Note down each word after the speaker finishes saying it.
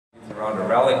around a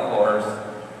rally course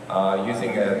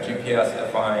using a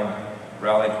GPS-defined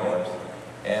rally course,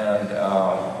 and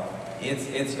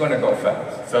it's going to go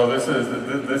fast. So this is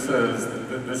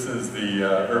the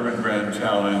Urban Grand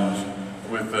Challenge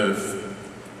with the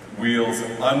wheels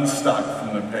unstuck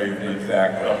from the pavement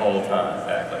Exactly. the whole time.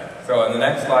 Exactly. So in the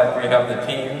next slide, we have the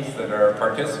teams that are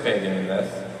participating in this.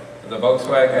 The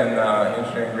Volkswagen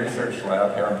Engineering Research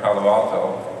Lab here in Palo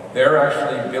Alto, they're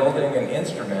actually building and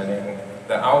instrumenting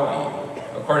the Audi.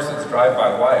 Of course, it's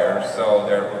drive-by-wire, so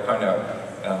we're kind of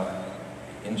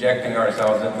injecting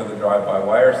ourselves into the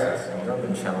drive-by-wire system. The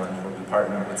Urban Challenge, where we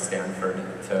partnered with Stanford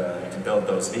to build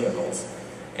those vehicles,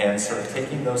 and sort of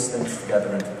taking those things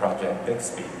together into Project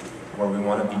Bixby, where we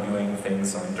want to be doing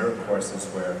things on dirt courses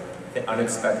where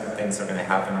unexpected things are going to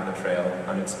happen on the trail,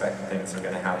 unexpected things are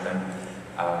going to happen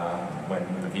when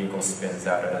the vehicle spins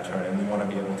out at a turn, and we want to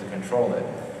be able to control it.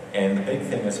 And the big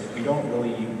thing is we don't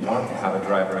really want to have a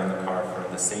driver in the car for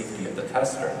the safety of the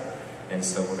tester. And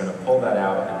so we're going to pull that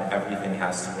out, and everything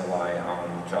has to rely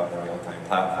on Java real-time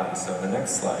platforms. So the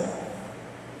next slide,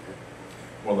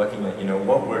 we're looking at,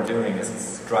 what we're doing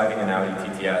is driving an Audi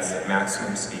TTS at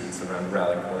maximum speeds around the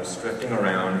rally course, drifting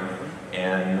around,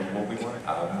 and what we want,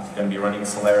 going to be running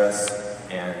Solaris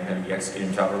and going to be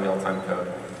executing Java real-time code.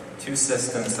 Two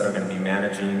systems that are going to be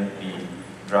managing the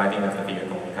driving of the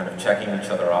vehicle, kind of checking each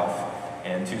other off,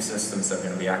 and two systems that are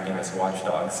going to be acting as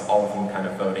watchdogs, all of them kind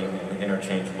of voting and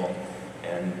interchangeable,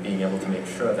 and being able to make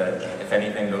sure that if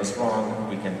anything goes wrong,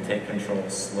 we can take control,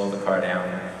 slow the car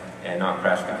down, and not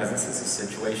crash, because this is a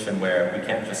situation where we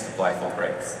can't just apply full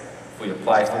brakes. If we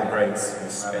apply full brakes,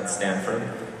 we'll at Stanford,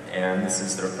 and this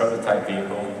is their prototype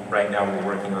vehicle. Right now we're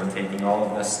working on taking all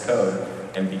of this code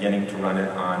and beginning to run it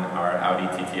on our Audi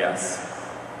TTS.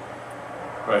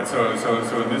 Right, so in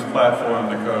this platform,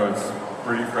 the code's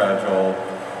pretty fragile,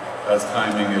 has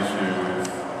timing issues.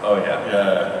 Oh yeah.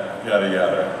 Yeah, yada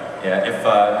yada. Yeah, if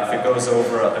it goes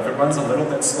over, if it runs a little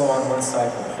bit slow on one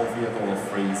side, the whole vehicle will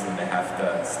freeze and they have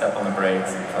to step on the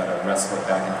brakes and try to wrestle it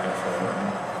back into control.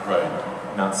 Right.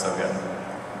 Not so good.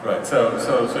 Right. So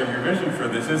your vision for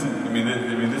this isn't. I mean,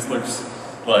 this looks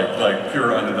like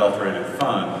pure unadulterated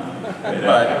fun,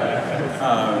 but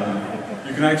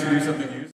you can actually do something.